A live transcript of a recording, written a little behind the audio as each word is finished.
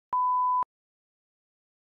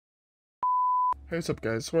Hey, what's up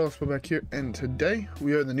guys, WhirlXbow back here, and today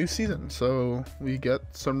we are in the new season, so we get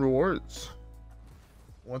some rewards.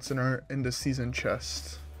 What's in our end of season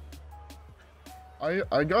chest?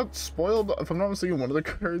 I got spoiled, if I'm not mistaken, one of the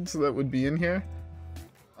cards that would be in here.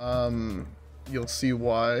 You'll see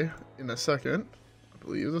why in a second. I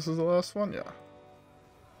believe this is the last one,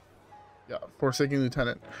 yeah, Forsaking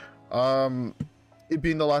Lieutenant. It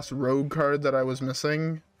being the last rogue card that I was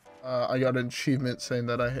missing, I got an achievement saying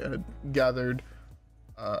that I had gathered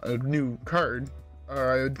a new card,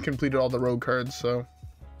 or I had completed all the rogue cards, so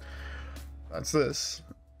that's this.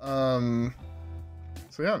 So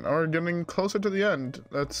yeah, now we're getting closer to the end.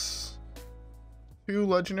 That's two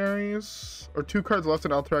legendaries, or two cards left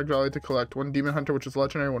in Alterac Valley to collect. One Demon Hunter, which is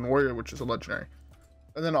legendary, one Warrior, which is a legendary.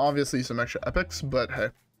 And then obviously some extra epics, but hey.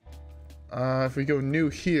 If we go new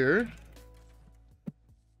here,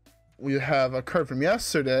 we have a card from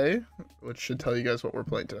yesterday, which should tell you guys what we're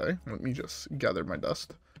playing today. Let me just gather my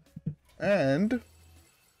dust. And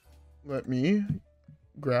let me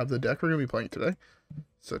grab the deck we're going to be playing today.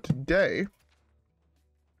 So today,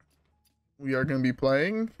 we are going to be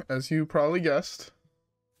playing, as you probably guessed,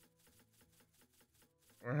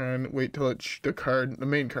 and wait till the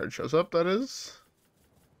main card shows up, that is.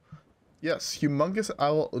 Yes, Humongous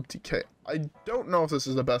Owl OTK. I don't know if this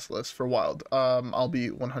is the best list for Wild. I'll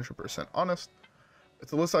be 100% honest.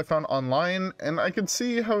 It's a list I found online, and I could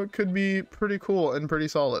see how it could be pretty cool and pretty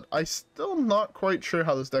solid. I'm still not quite sure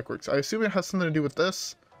how this deck works. I assume it has something to do with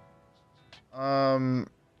this.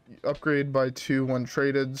 Upgrade by 2 when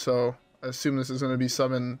traded, so I assume this is going to be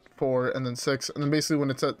summon 4 and then 6. And then basically when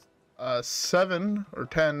it's at 7 or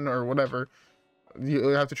 10 or whatever, you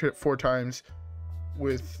have to trade it 4 times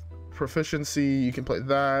with proficiency. You can play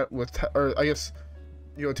that with, or I guess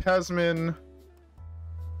you go Tasman,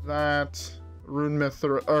 that Rune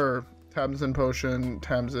Mithril, or Tamsin Potion,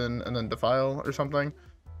 Tamsin, and then Defile or something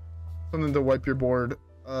to wipe your board,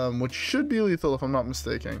 which should be lethal if I'm not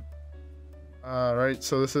mistaken. Right,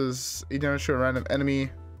 so this is 8 damage to a random enemy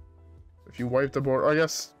if you wipe the board, or I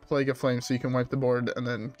guess Plague of Flame, so you can wipe the board and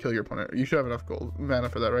then kill your opponent. You should have enough gold mana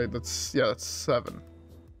for that, right? That's 7.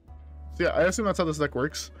 So yeah, I assume that's how this deck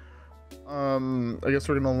works. I guess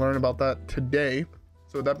we're gonna learn about that today.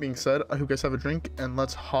 So with that being said, I hope you guys have a drink, and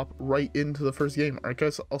let's hop right into the first game. Alright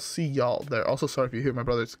guys, I'll see y'all there. Also, sorry if you hear my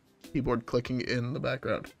brother's keyboard clicking in the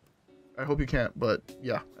background. I hope you can't, but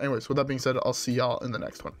yeah. Anyways, with that being said, I'll see y'all in the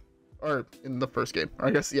next one. Or in the first game. Or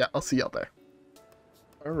I guess, yeah, I'll see y'all there.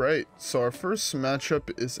 Alright, so our first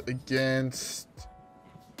matchup is against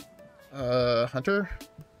Hunter.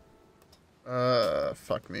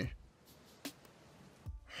 Fuck me.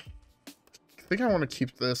 I think I want to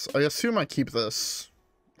keep this. I assume I keep this.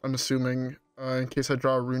 I'm assuming, in case I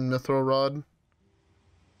draw a Rune Mithril Rod.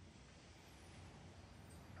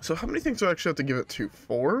 So how many things do I actually have to give it to?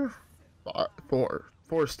 4? 4.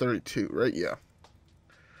 4 is 32, right? Yeah.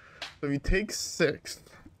 So if you take 6,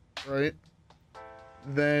 right,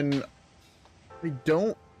 then we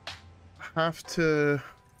don't have to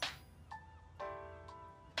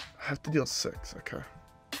deal 6. Okay.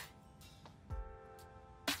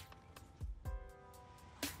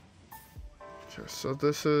 Okay, so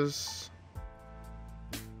this is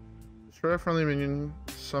destroy a friendly minion,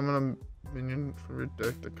 summon a minion from your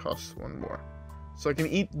deck that costs 1 more. So I can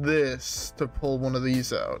eat this to pull one of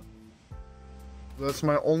these out. That's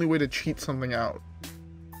my only way to cheat something out.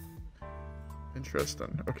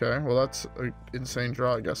 Interesting. Okay, well that's an insane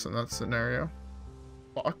draw, I guess, in that scenario.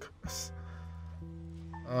 Fuck.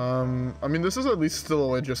 I mean, this is at least still a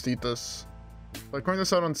way to just eat this. Like, going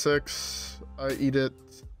this out on 6, I eat it.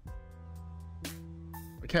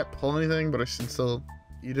 I can't pull anything, but I can still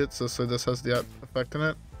eat it, so this has the effect in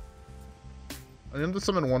it. I need to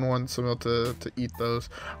summon 1/1, so I'm able to eat those.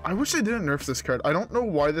 I wish they didn't nerf this card. I don't know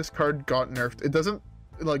why this card got nerfed. It doesn't,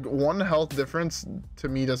 like, 1 health difference to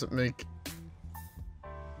me doesn't make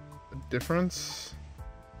a difference.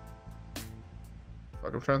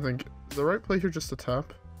 Fuck, I'm trying to think. Is the right play here just to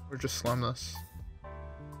tap? Or just slam this?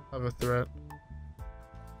 Have a threat.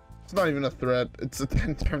 It's not even a threat. It's a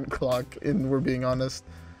 10-turn clock, and we're being honest.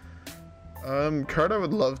 Card I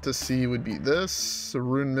would love to see would be this, a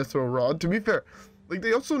Rune Mithril Rod. To be fair, like,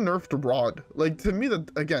 they also nerfed Rod. Like, to me, that,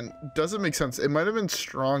 again, doesn't make sense. It might have been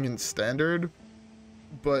strong in Standard,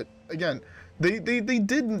 but, again, they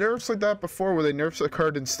did nerfs like that before, where they nerfed a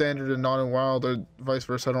card in Standard and not in Wild, or vice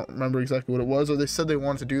versa. I don't remember exactly what it was, or they said they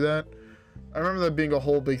wanted to do that. I remember that being a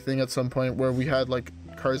whole big thing at some point, where we had, like,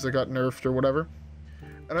 cards that got nerfed or whatever.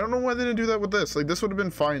 And I don't know why they didn't do that with this. Like, this would have been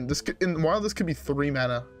fine. This could, in Wild, this could be 3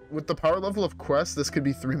 mana. With the power level of Quest, this could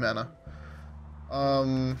be 3 mana.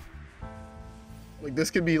 Like,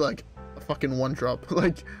 this could be, like, a fucking one drop.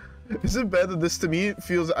 Like, is it bad that this to me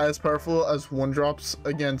feels as powerful as one drops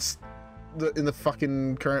against in the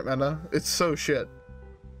fucking current meta? It's so shit.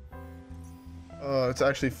 It's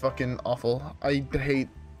actually fucking awful. I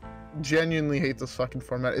genuinely hate this fucking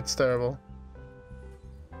format. It's terrible.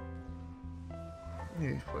 I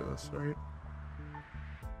need to play this, right?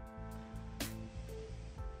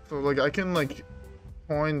 So, like, I can, like,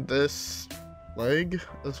 coin this leg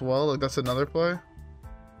as well. Like, that's another play.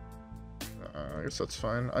 I guess that's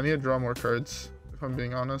fine. I need to draw more cards, if I'm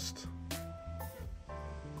being honest.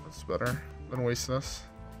 That's better than wasting this.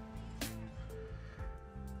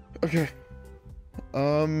 Okay.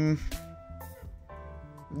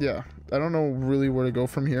 Yeah. I don't know really where to go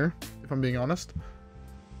from here, if I'm being honest.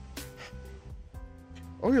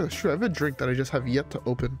 Oh yeah, that's true. I have a drink that I just have yet to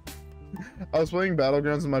open. I was playing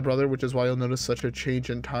Battlegrounds with my brother, which is why you'll notice such a change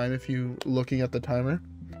in time if you looking at the timer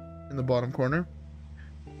in the bottom corner.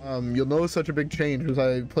 You'll notice such a big change because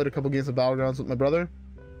I played a couple games of Battlegrounds with my brother.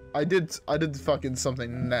 I did fucking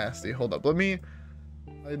something nasty. Hold up, I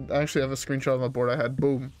actually have a screenshot of my board I had.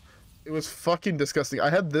 Boom. It was fucking disgusting. I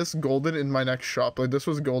had this golden in my next shop. Like, this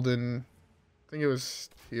was golden. I think it was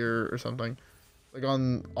here or something. Like,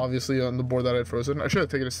 obviously on the board that I had frozen. I should have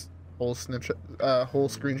taken a whole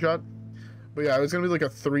screenshot. But yeah, it was gonna be like a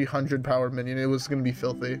 300 power minion. It was gonna be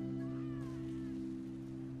filthy.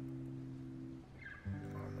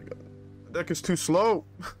 Oh my god. The deck is too slow.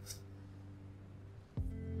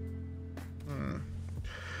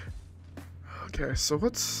 Okay, so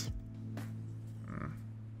what's...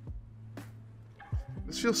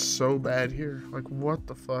 This feels so bad here. Like, what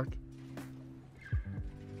the fuck?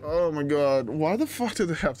 Oh my god. Why the fuck do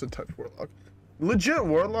they have to touch Warlock? Legit,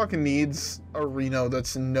 Warlock needs a Reno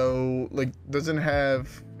that's doesn't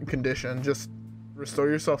have condition. Just restore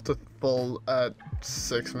yourself to full at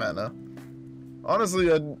 6 mana. Honestly,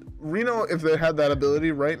 Reno, if they had that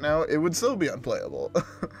ability right now, it would still be unplayable.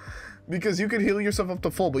 Because you could heal yourself up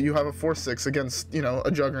to full, but you have a 4/6 against, you know,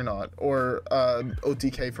 a Juggernaut or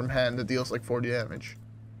OTK from hand that deals like 40 damage.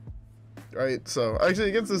 Right? So, actually,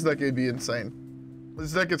 against this deck, it'd be insane.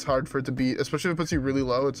 This deck, it's hard for it to beat, especially if it puts you really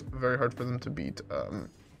low. It's very hard for them to beat an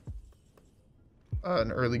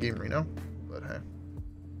early game Reno. But hey,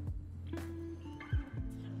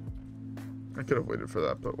 I could have waited for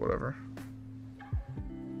that, but whatever.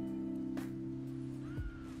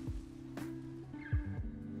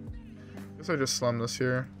 Guess I just slammed this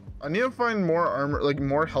here. I need to find more armor, like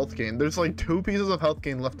more health gain. There's like 2 pieces of health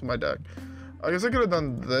gain left in my deck. I guess I could have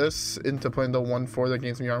done this into playing the 1/4 that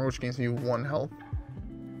gains me armor, which gains me 1 health.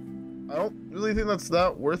 I don't really think that's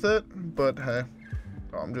that worth it, but hey.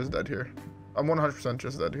 Oh, I'm just dead here. I'm 100%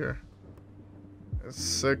 just dead here. It's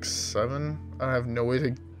 6/7. I have no way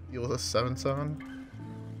to deal with a 7/7.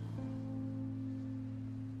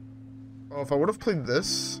 Oh, if I would have played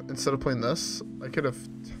this instead of playing this, I could have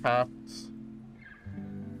tapped.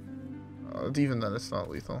 Even then, it's not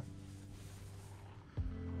lethal.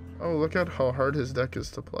 Oh, look at how hard his deck is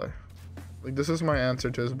to play. Like, this is my answer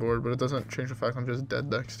to his board, but it doesn't change the fact I'm just dead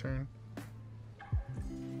next turn.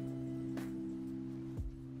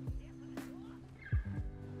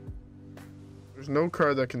 There's no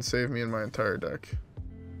card that can save me in my entire deck.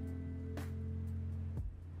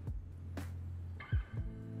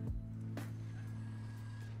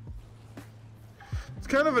 It's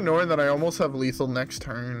kind of annoying that I almost have lethal next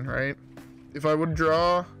turn, right? If I would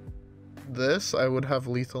draw this, I would have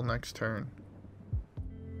lethal next turn.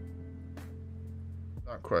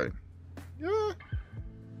 Not quite. Yeah.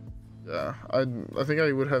 Yeah, I think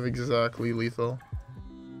I would have exactly lethal.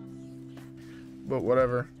 But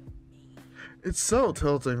whatever. It's so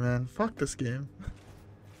tilting, man. Fuck this game.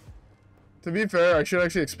 To be fair, I should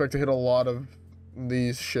actually expect to hit a lot of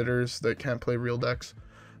these shitters that can't play real decks.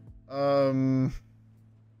 Yeah,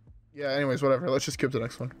 anyways, whatever. Let's just skip the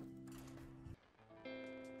next one.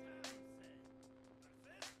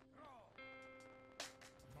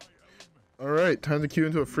 Alright, time to queue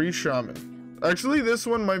into a free shaman. Actually, this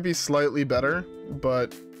one might be slightly better,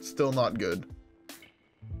 but still not good.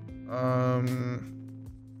 Let's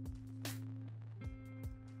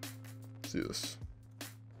do this.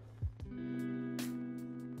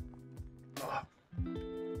 Oh.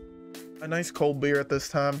 A nice cold beer at this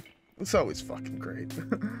time. It's always fucking great.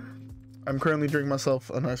 I'm currently drinking myself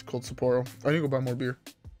a nice cold Sapporo. I need to go buy more beer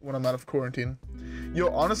when I'm out of quarantine. Yo,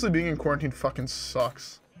 honestly, being in quarantine fucking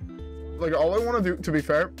sucks. Like, all I want to do, to be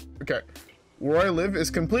fair, okay, where I live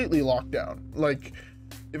is completely locked down. Like,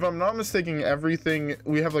 if I'm not mistaken, everything,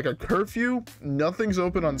 we have like a curfew, nothing's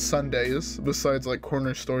open on Sundays, besides like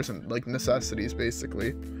corner stores and like necessities,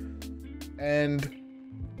 basically. And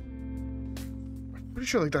I'm pretty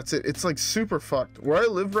sure like that's it. It's like super fucked. Where I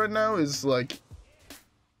live right now is like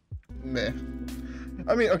meh.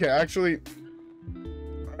 I mean, okay, actually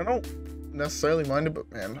I don't necessarily mind it,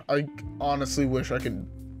 but man, I honestly wish I could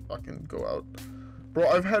fucking go out. Bro,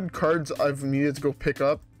 I've had cards I've needed to go pick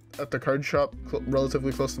up at the card shop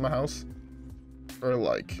relatively close to my house for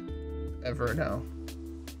like ever now.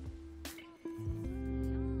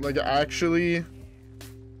 Like actually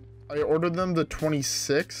I ordered them the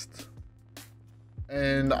 26th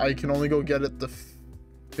and I can only go get it the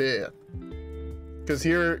 5th. Because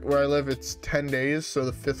here where I live it's 10 days, so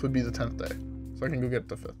the 5th would be the 10th day. So I can go get it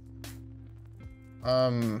the 5th.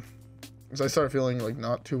 Because I started feeling like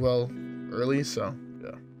not too well early, so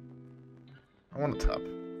yeah. I want to tap.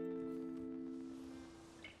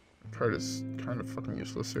 The card is kind of fucking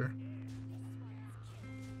useless here.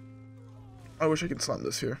 I wish I could slam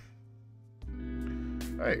this here.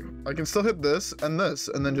 Hey, I can still hit this, and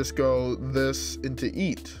then just go this into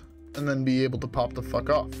eat, and then be able to pop the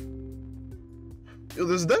fuck off. Yo,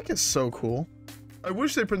 this deck is so cool. I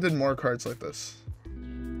wish they printed more cards like this.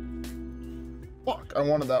 Fuck, I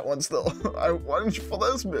wanted that one still. Why didn't you pull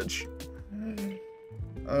this bitch?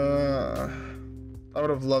 I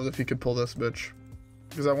would have loved if you could pull this bitch.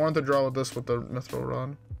 Because I wanted to draw with this with the Mithril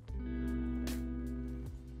Rod.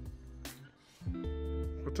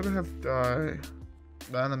 What did I have die?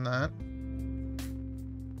 That and that.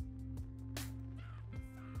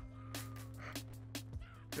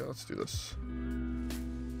 Yeah, let's do this.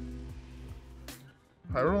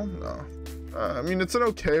 High roll? No. I mean, it's an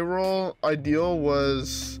okay roll. Ideal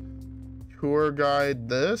was tour guide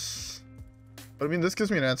this. But I mean, this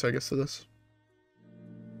gives me an answer, I guess, to this.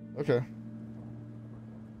 Okay.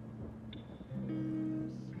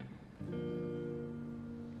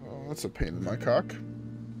 Oh, that's a pain in my cock.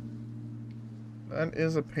 That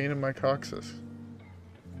is a pain in my coccyx.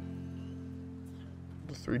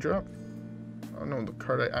 The 3-drop? Oh no, the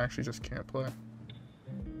card I actually just can't play.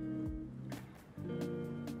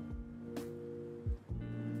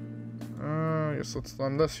 I guess let's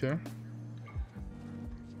slam this here.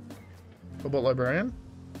 Kobold Librarian?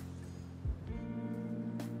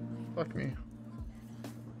 Fuck me.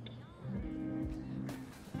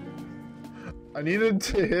 I needed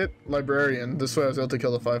to hit Librarian. This way I was able to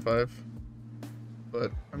kill the 5/5.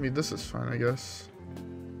 But, I mean, this is fine, I guess.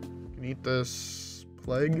 You can eat this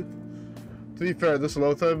Plague. To be fair, this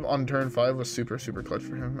Loatheb on turn 5 was super, super clutch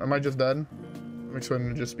for him. Am I just dead? I'm expecting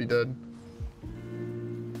to just be dead.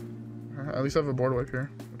 At least I have a board wipe here,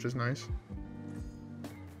 which is nice.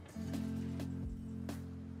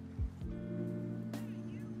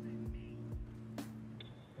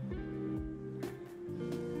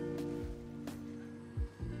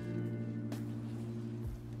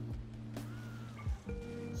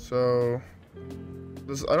 So,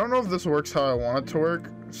 this, I don't know if this works how I want it to work,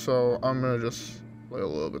 so I'm gonna just play a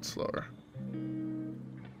little bit slower.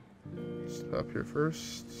 Stop here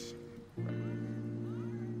first.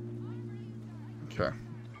 Okay.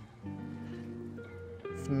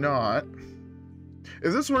 If not,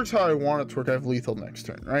 if this works how I want it to work, I have lethal next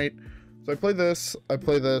turn, right? So I play this, I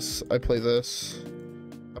play this, I play this,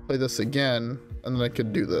 I play this again, and then I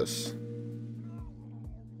could do this.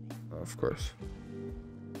 Oh, of course.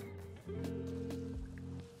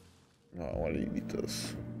 Oh, why do you eat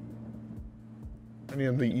this? I need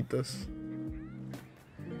him to eat this.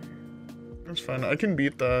 That's fine, I can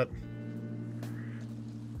beat that.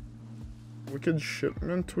 Wicked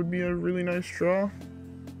Shipment would be a really nice draw.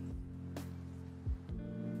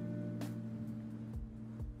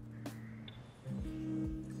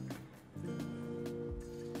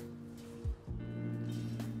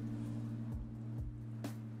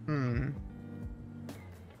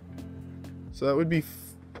 So that would be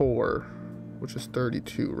 4, which is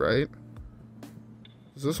 32, right?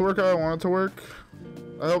 Does this work how I want it to work?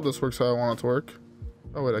 I hope this works how I want it to work.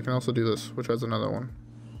 Oh wait, I can also do this, which has another one.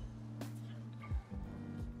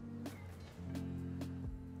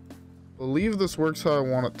 Believe this works how I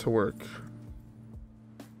want it to work.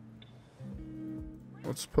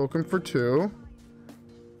 Let's poke him for 2.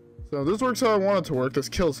 So if this works how I want it to work, this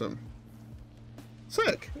kills him.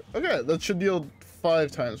 Sick. Okay, that should deal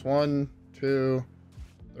 5 times. 1, 2,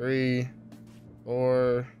 3,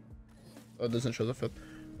 4. Oh, it doesn't show the 5th.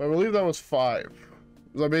 But I believe that was 5.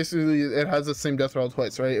 So basically, it has the same death roll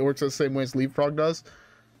twice, right? It works the same way as Leapfrog does.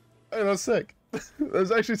 Hey, that's sick.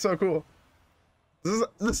 That's actually so cool.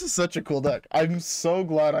 This is such a cool deck. I'm so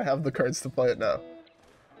glad I have the cards to play it now.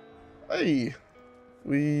 Hey,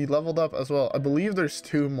 we leveled up as well. I believe there's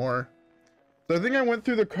 2 more. So I think I went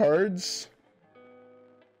through the cards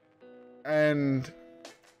and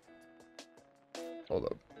hold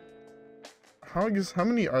up. how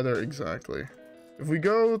many are there exactly? If we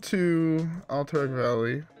go to Alterac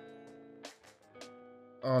Valley.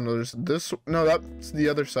 Oh no, there's this. No, that's the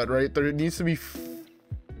other side, right? There needs to be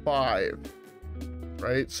 5,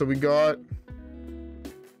 right? So we got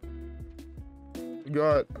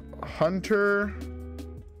Hunter,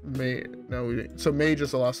 Mage. No, we didn't. So Mage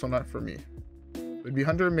is the last one, not for me. It'd be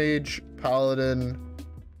Hunter, Mage, Paladin,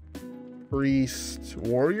 Priest,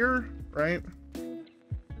 Warrior, right?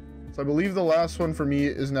 So I believe the last one for me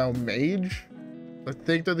is now Mage. I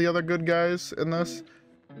think they're the other good guys in this.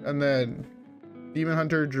 And then Demon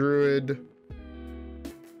Hunter, Druid.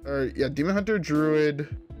 Demon Hunter,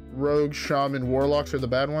 Druid, Rogue, Shaman, Warlocks are the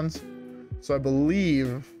bad ones. So I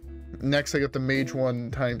believe next I get the Mage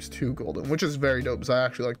one ×2 golden, which is very dope because I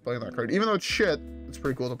actually like playing that card. Even though it's shit, it's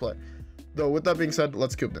pretty cool to play. Though with that being said,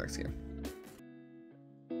 let's queue up the next game.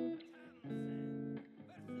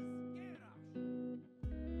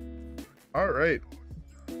 Alright.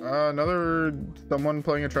 Another someone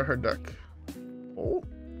playing a tryhard deck. Oh.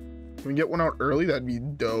 Can we get one out early? That'd be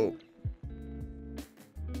dope.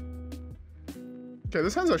 Okay,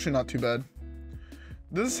 this hand's actually not too bad.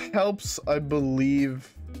 This helps, I believe,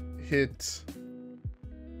 hit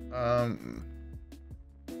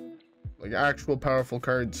like actual powerful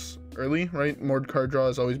cards early, right? More card draw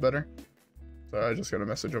is always better. So I just got a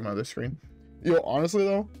message on my other screen. Yo, honestly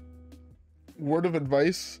though, word of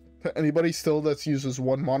advice to anybody still that uses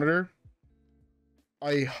one monitor,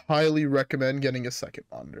 I highly recommend getting a second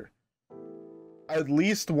monitor. At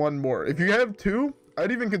least one more. If you have 2,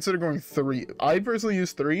 I'd even consider going 3. I personally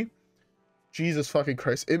use 3. Jesus fucking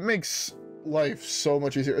Christ. It makes life so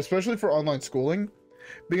much easier, especially for online schooling.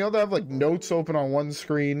 Being able to have like notes open on one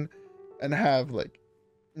screen and have like,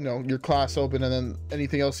 you know, your class open and then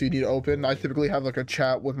anything else you need to open. I typically have like a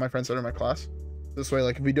chat with my friends that are in my class. This way,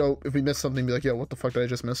 like if we miss something, be like, yo, what the fuck did I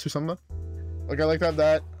just miss or something? Like I like to have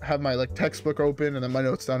that, have my like textbook open and then my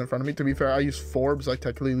notes down in front of me. To be fair, I use Forbes. I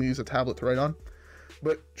technically use a tablet to write on.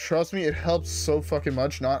 But trust me, it helps so fucking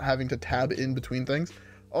much not having to tab in between things.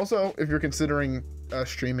 Also, if you're considering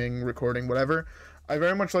streaming, recording, whatever, I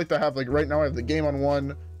very much like to have, like right now I have the game on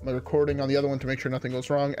one, my recording on the other one to make sure nothing goes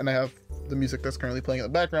wrong, and I have the music that's currently playing in the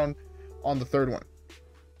background on the third one.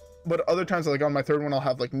 But other times, like on my third one, I'll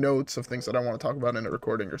have like notes of things that I want to talk about in a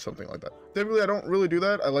recording or something like that. Typically, I don't really do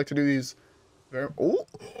that. I like to do these very... Oh!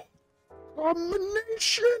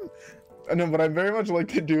 Combination! And then, but I very much like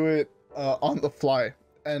to do it on the fly,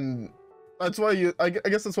 and that's why I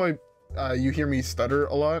guess that's why you hear me stutter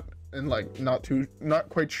a lot and like not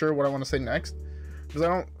quite sure what I want to say next, because I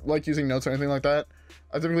don't like using notes or anything like that.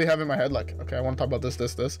 I typically have in my head like, okay, I want to talk about this.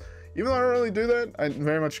 Even though I don't really do that, I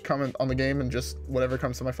very much comment on the game and just whatever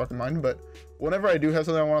comes to my fucking mind. But whenever I do have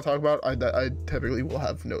something I want to talk about, I typically will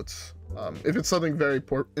have notes if it's something very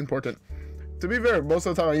important. To be fair, most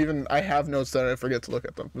of the time I have notes that I forget to look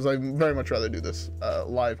at them, because I very much rather do this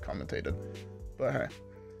live commentated. But hey,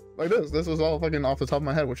 like this was all fucking off the top of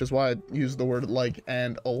my head, which is why I use the word like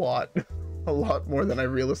and a lot more than I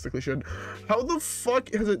realistically should. How the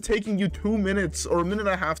fuck is it taking you 2 minutes or a minute and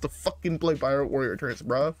a half to fucking play Pirate Warrior turns,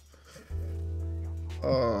 bruh?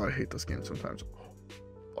 Oh, I hate this game sometimes.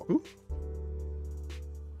 Who?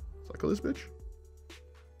 Cycle this bitch?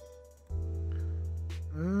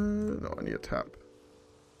 No, I need a tap.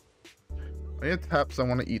 I need a tap because I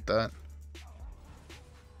want to eat that.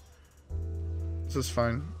 This is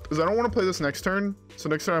fine. Because I don't want to play this next turn. So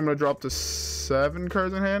next turn I'm going to drop to 7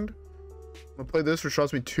 cards in hand. I'm going to play this, which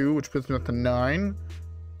drops me 2, which puts me up to 9.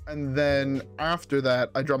 And then after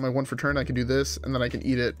that, I drop my 1 for turn. I can do this, and then I can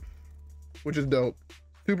eat it, which is dope.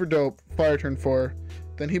 Super dope. Fire turn 4.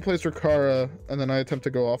 Then he plays Rikara, and then I attempt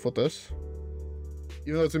to go off with this.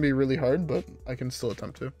 Even though it's going to be really hard, but I can still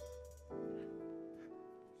attempt to.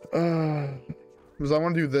 Because I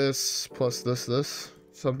want to do this, plus this.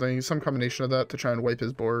 Some combination of that to try and wipe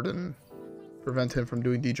his board and prevent him from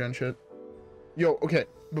doing degen shit. Yo, okay.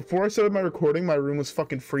 Before I started my recording, my room was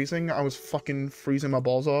fucking freezing. I was fucking freezing my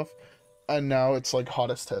balls off. And now it's like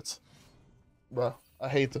hottest hits. Bruh, I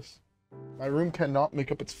hate this. My room cannot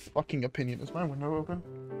make up its fucking opinion. Is my window open?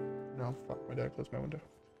 No, fuck, my dad closed my window.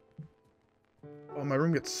 Oh, my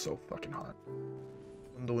room gets so fucking hot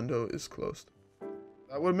when the window is closed.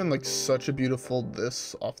 That would have been like such a beautiful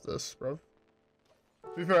this off this, bro. To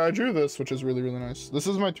be fair, I drew this, which is really, really nice. This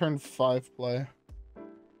is my turn 5 play.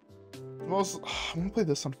 Most, I'm gonna play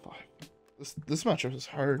this on 5. This matchup is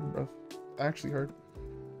hard, bro. Actually hard.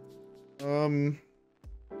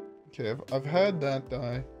 Okay, I've had that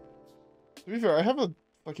die. To be fair, I have a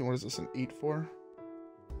fucking, what is this, an 8-4?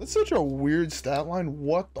 That's such a weird stat line.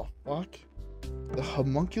 What the fuck? The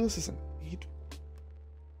homunculus is an 8.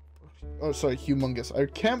 Oh, sorry, humongous. I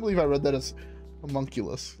can't believe I read that as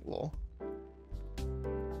homunculus. Lol.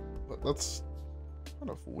 But that's kind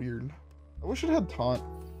of weird. I wish it had taunt.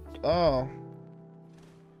 Oh.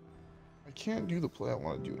 I can't do the play I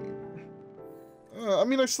want to do anymore. I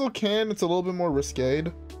mean, I still can. It's a little bit more risque.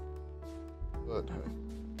 But hey.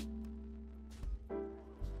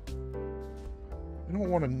 I don't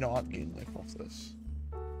want to not gain life off this.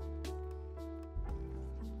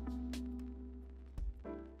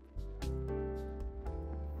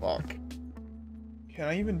 Fuck. Can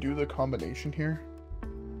I even do the combination here?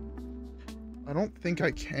 I don't think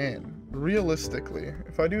I can. Realistically,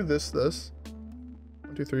 if I do this,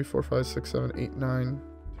 1, 2, 3, 4, 5, 6, 7, 8, 9,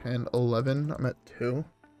 10, 11, I'm at 2.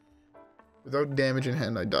 Without damage in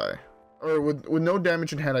hand, I die. Or with no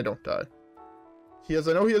damage in hand, I don't die. I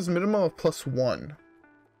know he has a minimum of +1.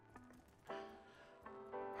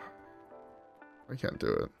 I can't do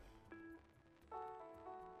it.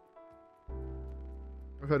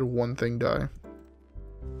 I've had one thing die.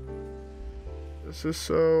 This is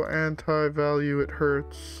so anti-value, it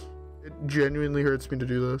hurts. It genuinely hurts me to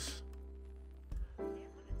do this.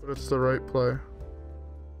 But it's the right play.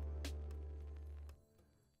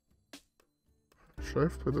 Should I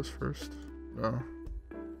have played this first? No.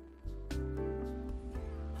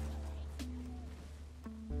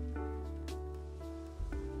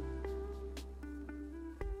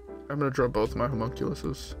 I'm gonna draw both my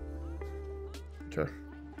homunculuses. Okay.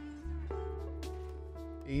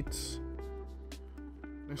 8.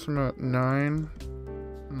 Next I'm at 9.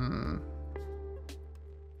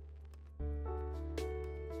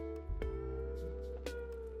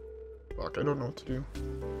 Fuck, I don't know what to do.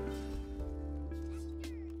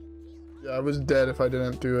 Yeah, I was dead if I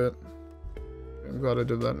didn't do it. I'm glad I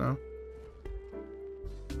did that now.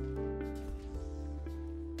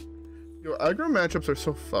 Yo, aggro matchups are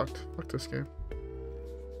so fucked. Fuck this game.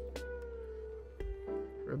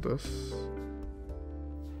 Read this.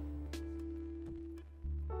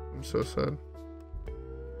 I'm so sad.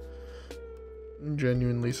 I'm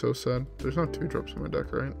genuinely so sad. There's no 2-drops in my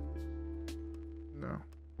deck, right? No.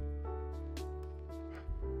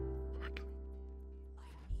 Fuck.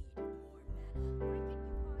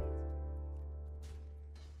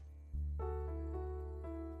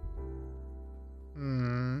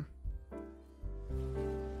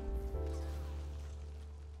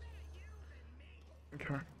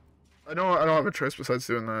 Okay. I don't have a choice besides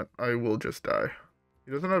doing that. I will just die.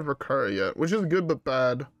 He doesn't have Rakara yet, which is good but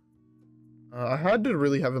bad. I had to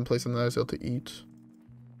really have him play something that I was able to eat.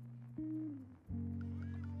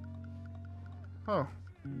 Oh.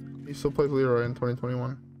 He still plays Leroy in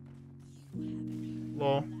 2021.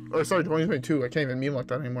 Lol. Oh, sorry, 2022. I can't even meme like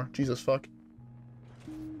that anymore. Jesus fuck.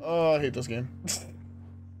 Oh, I hate this game.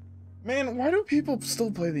 Man, why do people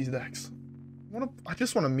still play these decks? I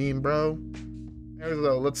just want to meme, bro. Here we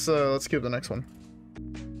go. Let's skip the next one.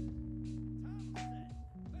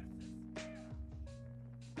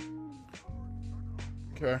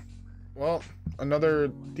 Okay. Well, another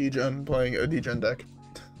degen playing a degen deck.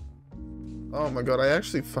 Oh my god, I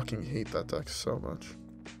actually fucking hate that deck so much.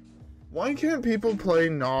 Why can't people play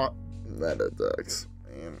not meta decks?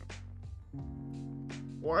 Man.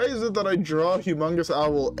 Why is it that I draw Humongous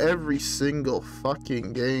Owl every single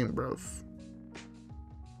fucking game, bro?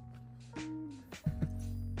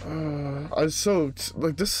 I'm so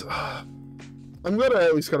like this. I'm glad I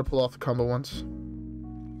at least got to pull off the combo once.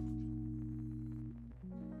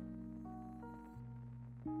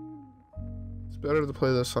 It's better to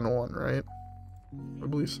play this on 1, right? I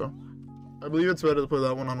believe so. I believe it's better to play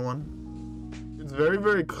that one on 1. It's very,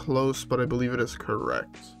 very close, but I believe it is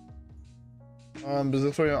correct. Because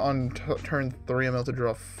this way on turn 3, I'm able to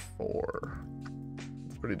draw 4.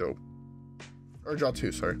 It's pretty dope. Or draw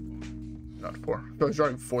 2, sorry. Not 4. If I was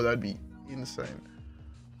drawing 4, that'd be insane.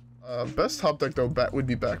 Best top deck though would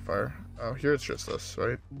be Backfire. Oh, here it's just this,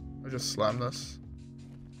 right? I just slam this.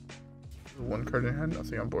 1 card in hand,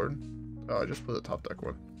 nothing on board. Oh, I just put the top deck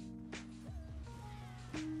one.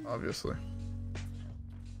 Obviously.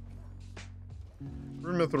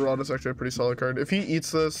 Mithril Rod is actually a pretty solid card. If he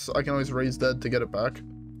eats this, I can always raise dead to get it back.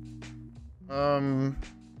 I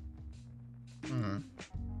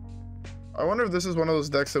wonder if this is one of those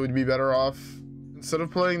decks that would be better off. Instead of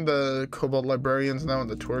playing the Kobold Librarians now and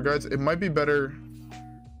the tour guides, it might be better.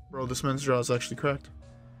 Bro, this man's draw is actually correct.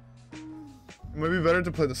 It might be better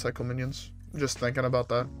to play the cycle minions. Just thinking about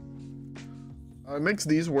that. It makes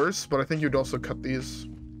these worse, but I think you'd also cut these.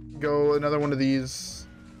 Go another one of these.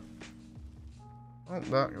 Oh,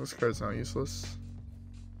 this card's now useless.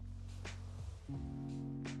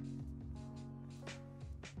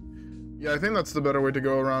 Yeah, I think that's the better way to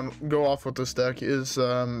go off with this deck is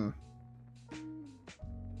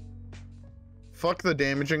fuck the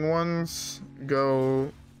damaging ones.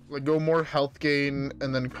 Go more health gain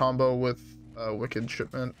and then combo with Wicked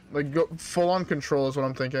Shipment. Like go full on control is what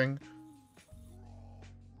I'm thinking.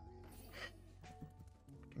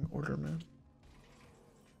 Order, man.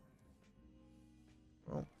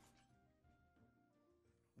 Well,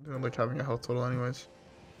 I don't like having a health total anyways.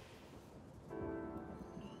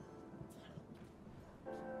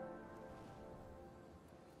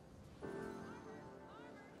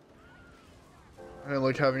 I don't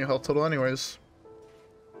like having a health total anyways.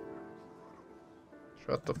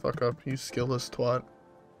 Shut the fuck up, you skillless twat.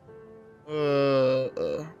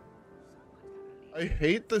 I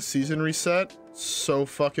hate the season reset so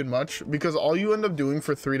fucking much because all you end up doing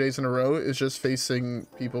for 3 days in a row is just facing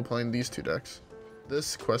people playing these two decks.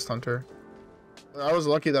 This Quest Hunter. I was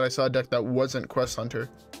lucky that I saw a deck that wasn't Quest Hunter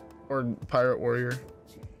or Pirate Warrior.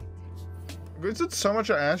 Because it's so much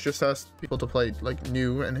ass just to ask people to play like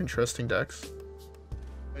new and interesting decks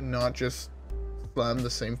and not just slam the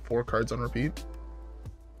same 4 cards on repeat.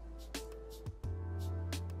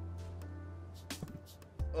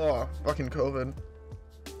 Oh, fucking COVID.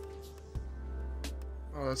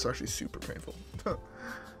 Oh, that's actually super painful.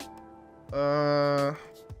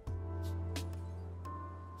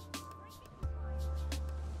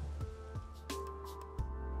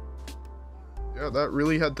 Yeah, that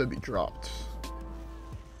really had to be dropped.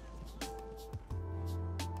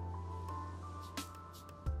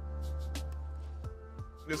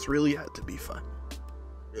 This really had to be fun.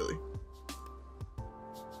 Really.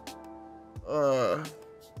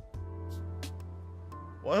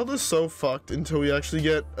 Wild is so fucked until we actually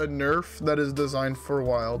get a nerf that is designed for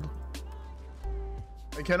Wild.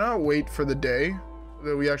 I cannot wait for the day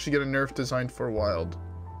that we actually get a nerf designed for Wild.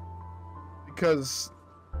 Because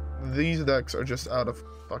these decks are just out of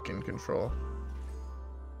fucking control.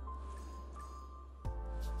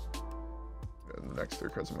 Yeah, the next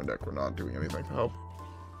 3 cards in my deck were not doing anything to help.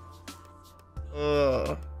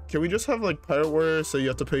 Can we just have like Pirate Warrior so you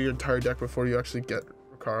have to play your entire deck before you actually get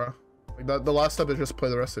Rukara? Like that, the last step is just play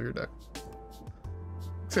the rest of your deck.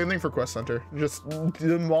 Same thing for Quest Hunter. Just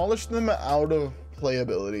demolish them out of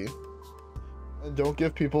playability. And don't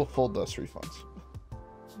give people full dust refunds.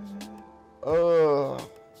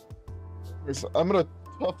 I'm gonna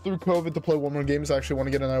tough through COVID to play 1 more games. I actually want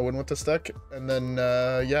to get another win with this deck. And then,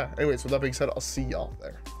 yeah. Anyways, with that being said, I'll see y'all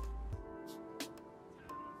there.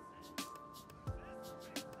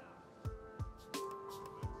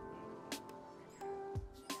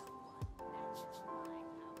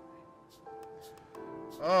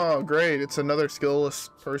 Oh, great. It's another skillless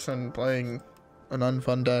person playing an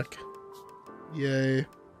unfun deck. Yay.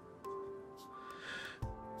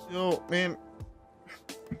 Yo, man.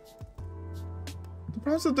 The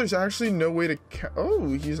problem is that there's actually no way to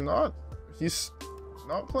oh, he's not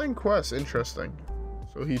playing quests. Interesting.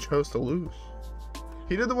 So he chose to lose.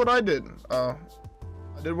 He did what I did. I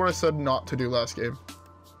did what I said not to do last game.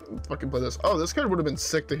 Fucking play this. Oh, this card would have been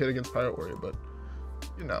sick to hit against Pirate Warrior, but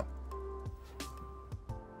you know.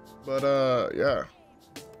 But, yeah.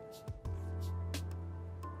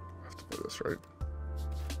 I have to play this, right?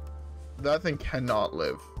 That thing cannot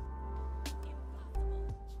live.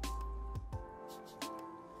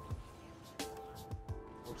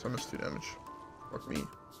 Oops, I missed 2 damage. Fuck me.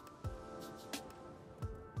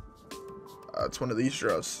 It's one of these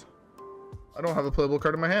draws. I don't have a playable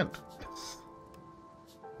card in my hand.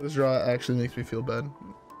 This draw actually makes me feel bad.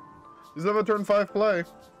 Does have a turn 5 play?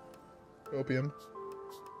 Opium.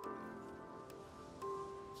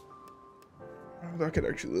 Oh, that could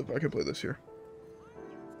actually live. I could play this here.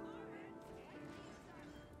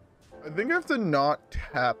 I think I have to not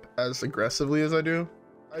tap as aggressively as I do.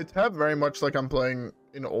 I tap very much like I'm playing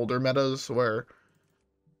in older metas where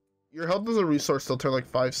your health is a resource till turn like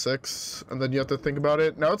 5, 6, and then you have to think about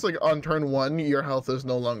it. Now it's like on turn 1, your health is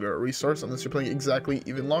no longer a resource unless you're playing exactly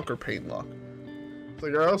even lock or pain lock. It's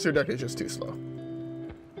like, or else your deck is just too slow.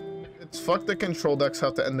 It's fuck that control decks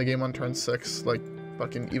have to end the game on turn 6, like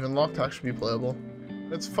fucking even lock to actually be playable.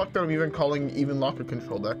 It's fucked that I'm even calling even lock a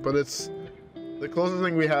control deck, but it's the closest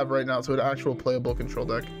thing we have right now to an actual playable control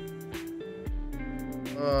deck.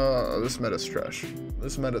 This meta's trash.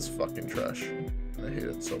 This meta's fucking trash. I hate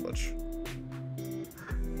it so much.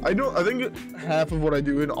 I think half of what I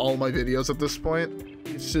do in all my videos at this point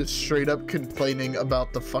is just straight up complaining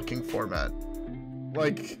about the fucking format.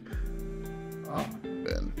 Like, oh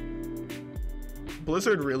man.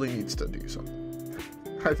 Blizzard really needs to do something.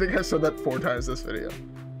 I think I said that 4 times this video.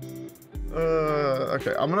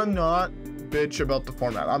 Okay, I'm gonna not bitch about the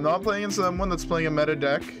format. I'm not playing against someone that's playing a meta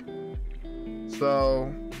deck.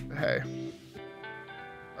 So, hey.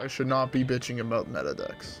 I should not be bitching about meta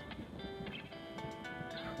decks.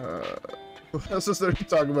 What else is there to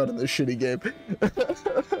talk about in this shitty game?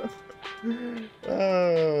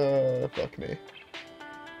 Fuck me.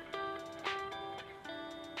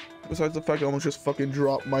 Besides the fact I almost just fucking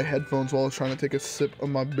dropped my headphones while I was trying to take a sip of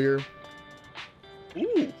my beer.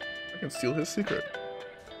 Ooh, I can steal his secret.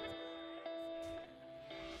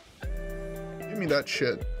 Give me that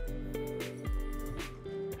shit.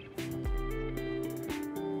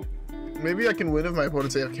 Maybe I can win if my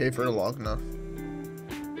opponent's AFK for long enough.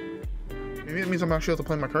 Maybe it means I'm actually able to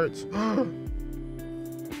play my cards.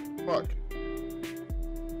 Fuck.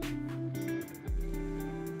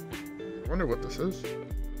 I wonder what this is.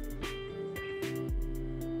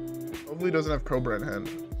 Hopefully it doesn't have Cobra in hand.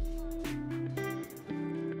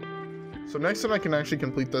 So next time I can actually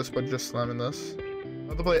complete this by just slamming this. I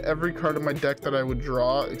have to play every card in my deck that I would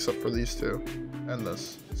draw except for these two. And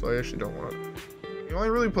this. So I actually don't want it. You only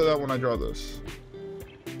really play that when I draw this.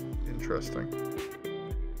 Interesting.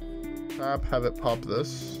 Tap, have it pop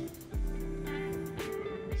this.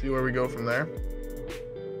 See where we go from there.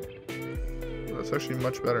 That's actually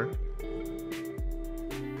much better.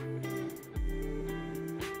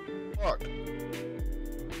 Fuck.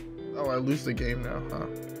 Oh, I lose the game now, huh?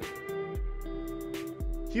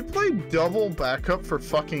 You play double backup for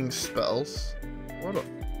fucking spells? What a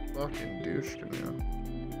fucking douche to me.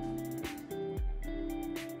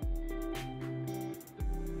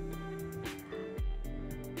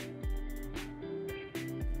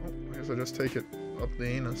 I just take it up the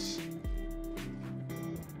anus.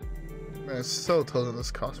 Man, it's so tilted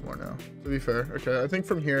this costs more now. To be fair. Okay, I think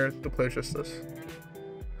from here the play is just this.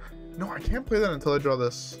 No, I can't play that until I draw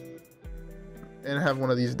this. And have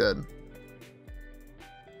one of these dead.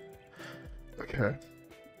 Okay.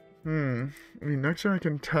 I mean, next turn I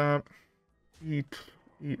can tap, eat,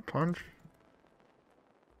 punch.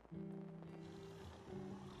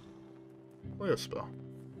 Play a spell.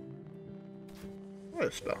 Play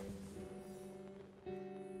a spell.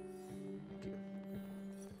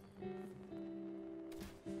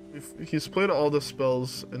 He's played all the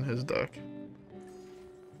spells in his deck.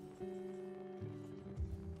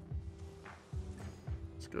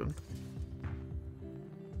 That's good.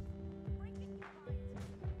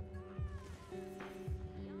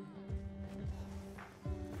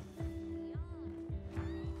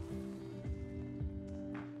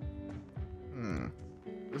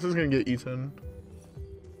 This is gonna get eaten.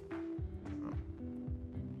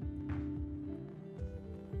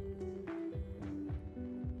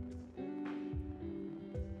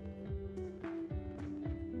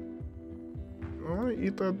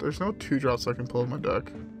 Eat that. There's no 2-drops I can pull in my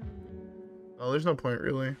deck. Oh, there's no point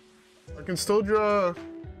really. I can still draw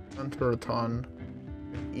Anetheron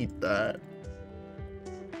and eat that.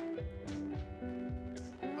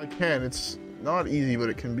 I can. It's not easy, but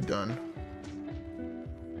it can be done.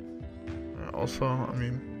 Also, I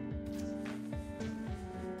mean,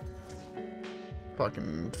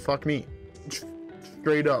 fucking fuck me.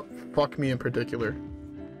 Straight up, fuck me in particular.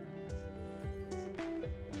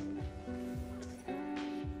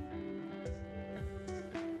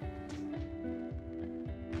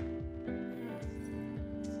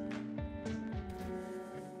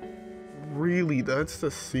 Really, that's the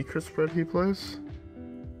secret spread he plays?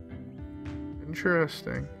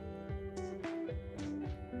 Interesting.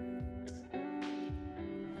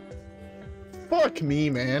 Fuck me,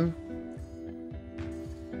 man.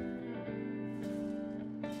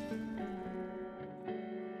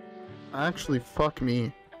 Actually, fuck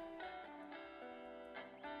me.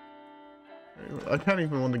 I can't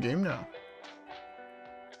even win the game now.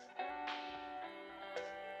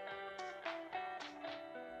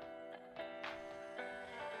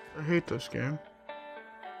 I hate this game.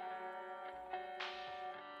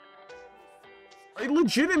 I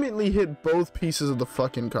legitimately hit both pieces of the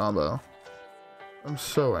fucking combo. I'm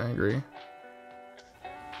so angry.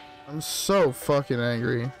 I'm so fucking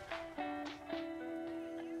angry.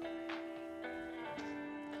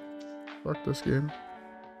 Fuck this game.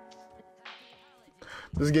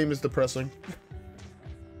 This game is depressing.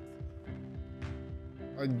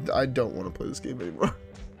 I don't want to play this game anymore.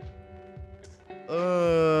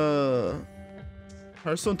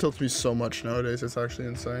 Hearthstone tilts me so much nowadays, it's actually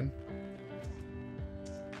insane.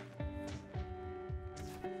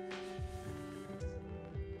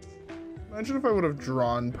 Imagine if I would have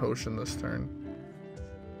drawn Potion this turn.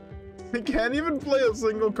 I can't even play a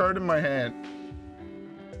single card in my hand.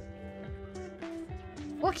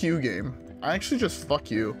 Fuck you, game. I actually just fuck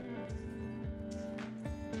you.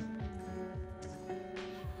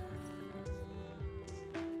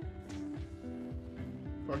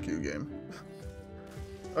 Fuck you, game.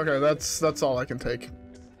 Okay, that's all I can take.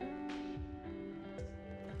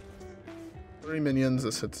 3 minions.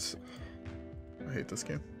 This hits. I hate this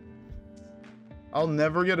game. I'll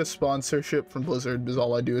never get a sponsorship from Blizzard because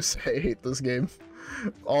all I do is say I hate this game.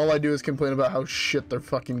 All I do is complain about how shit their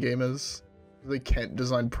fucking game is. They can't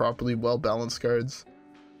design properly well-balanced cards.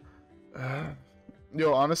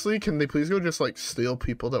 Yo, honestly, can they please go just like steal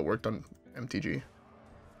people that worked on MTG?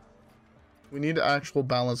 We need actual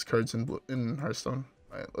balanced cards in Hearthstone.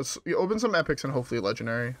 Alright, let's open some epics and hopefully a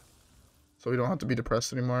legendary. So we don't have to be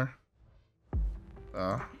depressed anymore.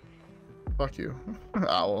 Fuck you.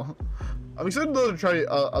 Owl. I'm excited though to try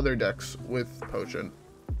other decks with Potion.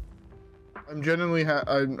 I'm genuinely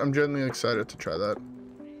excited to try that.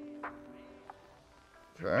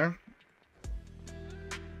 Okay.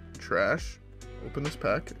 Trash. Open this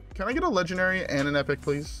pack. Can I get a legendary and an epic,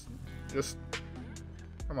 please? Just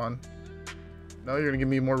come on. No, you're gonna give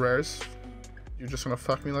me more rares. You're just gonna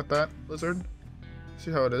fuck me like that, Blizzard?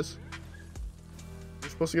 See how it is. You're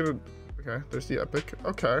supposed to get a. Okay, there's the epic.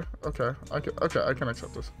 Okay, I can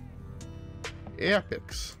accept this.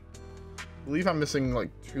 Epics. I believe I'm missing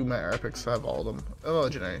like 2 more epics to have all of them. A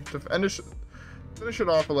legendary. To finish it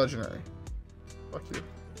off a legendary. Fuck you.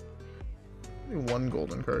 Only 1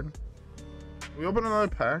 golden card. We open another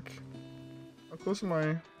pack. How close am I?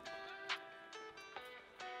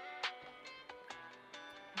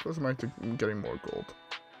 How close am I to getting more gold?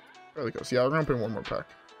 Fairly close. Yeah, we're gonna open 1 more pack.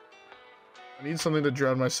 I need something to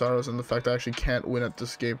drown my sorrows in the fact I actually can't win at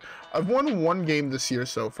this game. I've won 1 game this year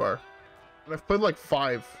so far. And I've played like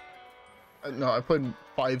 5. No, I played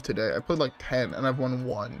 5 today. I played like 10 and I've won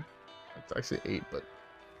 1. It's actually 8, but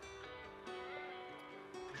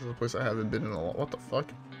this is a place I haven't been in a lot. What the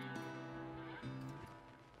fuck?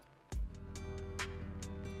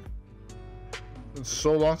 It's been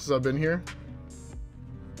so long since I've been here.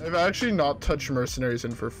 I've actually not touched Mercenaries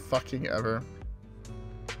in for fucking ever.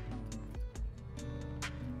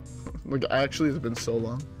 Like, actually, it's been so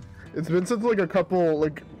long. It's been since like a couple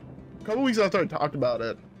weeks after I talked about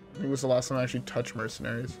it. I think it was the last time I actually touched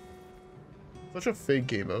Mercenaries. Such a fake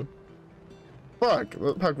game mode. Fuck,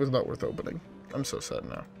 that pack was not worth opening. I'm so sad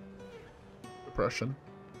now. Depression.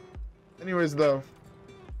 Anyways, though,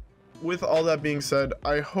 with all that being said,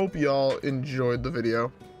 I hope y'all enjoyed the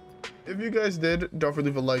video. If you guys did, don't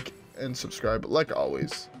forget to leave a like and subscribe. Like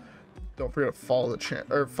always, don't forget to follow the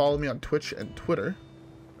channel or follow me on Twitch and Twitter.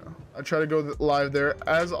 I try to go live there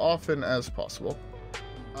as often as possible.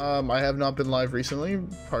 I have not been live recently,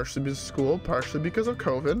 partially because of school, partially because of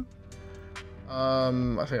COVID.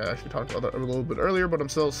 I think I actually talked about that a little bit earlier, but I'm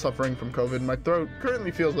still suffering from COVID. My throat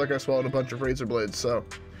currently feels like I swallowed a bunch of razor blades, so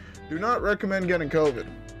do not recommend getting COVID.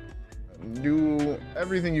 Do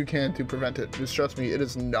everything you can to prevent it. Just trust me, it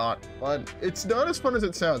is not fun. It's not as fun as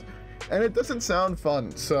it sounds, and it doesn't sound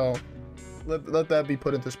fun, so let that be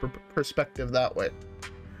put into perspective that way.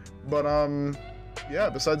 But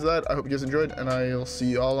yeah, besides that, I hope you guys enjoyed, and I'll see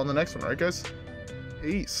you all on the next one, alright guys?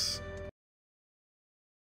 Peace.